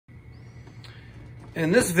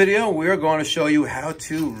In this video, we are going to show you how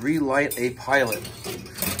to relight a pilot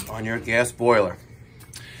on your gas boiler.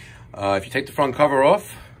 If you take the front cover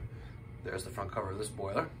off, there's the front cover of this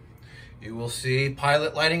boiler, you will see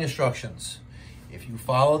pilot lighting instructions. If you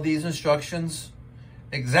follow these instructions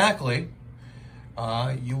exactly,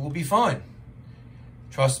 you will be fine.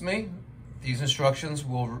 Trust me, these instructions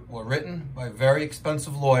were written by very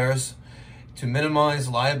expensive lawyers to minimize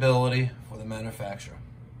liability for the manufacturer.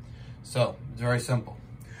 So, it's very simple.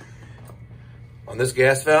 On this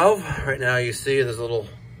gas valve, right now you see there's a little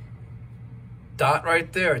dot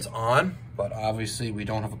right there. It's on, but obviously we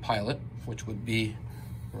don't have a pilot, which would be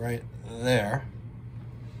right there.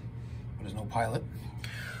 There's no pilot.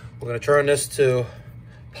 We're going to turn this to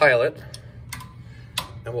pilot,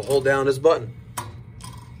 and we'll hold down this button.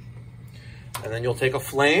 And then you'll take a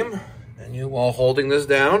flame, and you, while holding this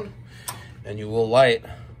down, and you will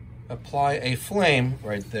apply a flame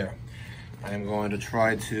right there. I am going to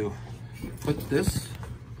try to put this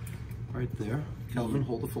right there. Kelvin,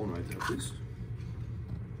 hold the phone right there, please.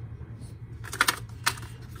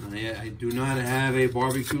 I do not have a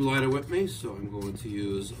barbecue lighter with me, so I'm going to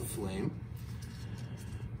use a flame.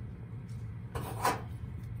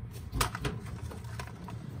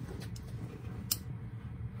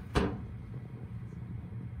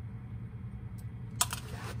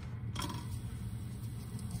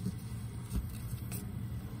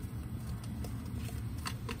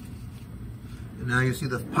 And now you see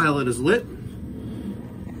the pilot is lit.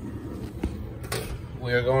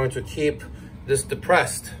 We are going to keep this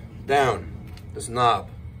depressed down, this knob.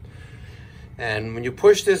 And when you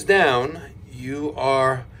push this down, you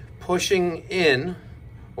are pushing in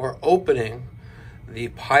or opening the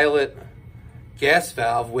pilot gas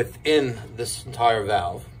valve within this entire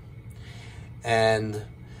valve. And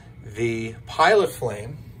the pilot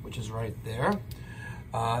flame, which is right there,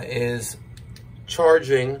 is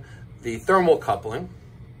charging the thermal coupling,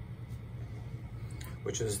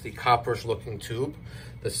 which is the copperish looking tube.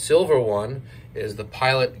 The silver one is the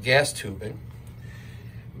pilot gas tubing.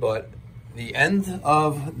 But the end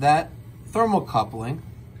of that thermal coupling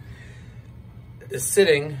is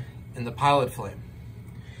sitting in the pilot flame.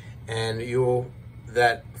 And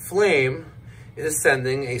that flame is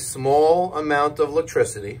sending a small amount of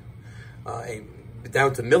electricity,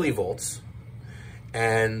 down to millivolts.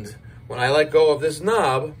 And when I let go of this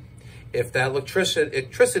knob, if that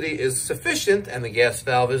electricity is sufficient and the gas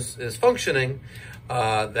valve is functioning,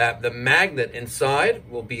 that the magnet inside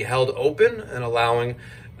will be held open and allowing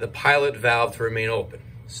the pilot valve to remain open.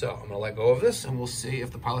 So I'm gonna let go of this and we'll see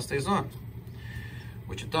if the pilot stays on,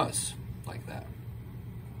 which it does, like that.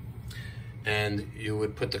 And you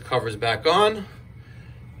would put the covers back on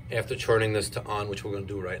after turning this to on, which we're gonna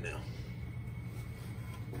do right now.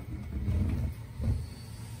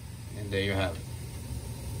 And there you have it.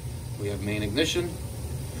 We have main ignition.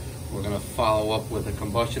 We're gonna follow up with a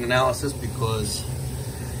combustion analysis because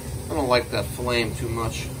I don't like that flame too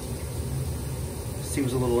much. It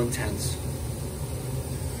seems a little intense.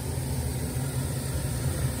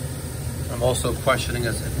 I'm also questioning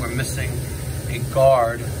if we're missing a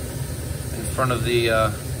guard in front of the,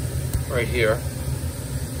 right here.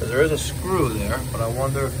 Because there is a screw there, but I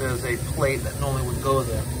wonder if there's a plate that normally would go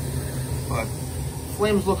there. But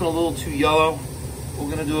flame's looking a little too yellow. We're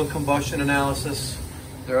gonna do a combustion analysis.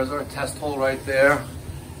 There's our test hole right there.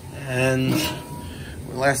 And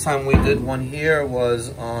the last time we did one here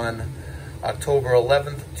was on October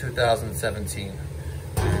 11th, 2017.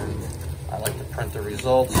 And I like to print the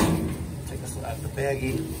results. Take this out of the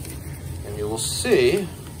baggie. And you will see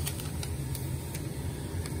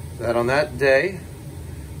that on that day,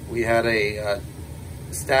 we had a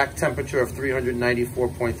stack temperature of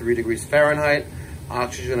 394.3 degrees Fahrenheit,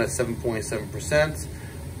 oxygen at 7.7%,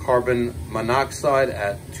 carbon monoxide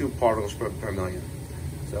at 2 particles per million.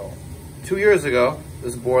 So 2 years ago,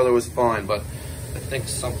 this boiler was fine, but I think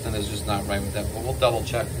something is just not right with that. But we'll double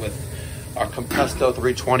check with our Compesto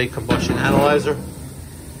 320 combustion analyzer.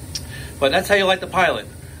 But that's how you light the pilot.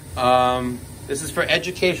 This is for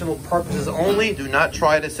educational purposes only. Do not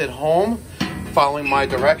try this at home following my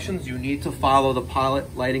directions. You need to follow the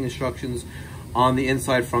pilot lighting instructions on the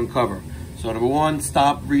inside front cover. So number 1,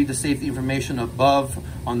 stop, read the safety information above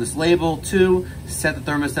on this label. 2, set the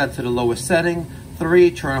thermostat to the lowest setting. 3,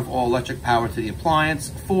 turn off all electric power to the appliance.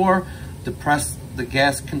 4, depress the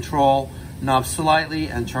gas control knob slightly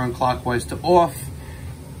and turn clockwise to off.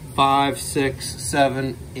 5, 6,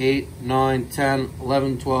 7, 8, 9, 10,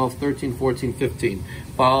 11, 12, 13, 14, 15.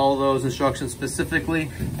 Follow those instructions specifically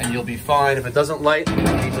and you'll be fine. If it doesn't light, you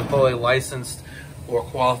need to call a licensed or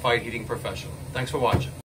qualified heating professional. Thanks for watching.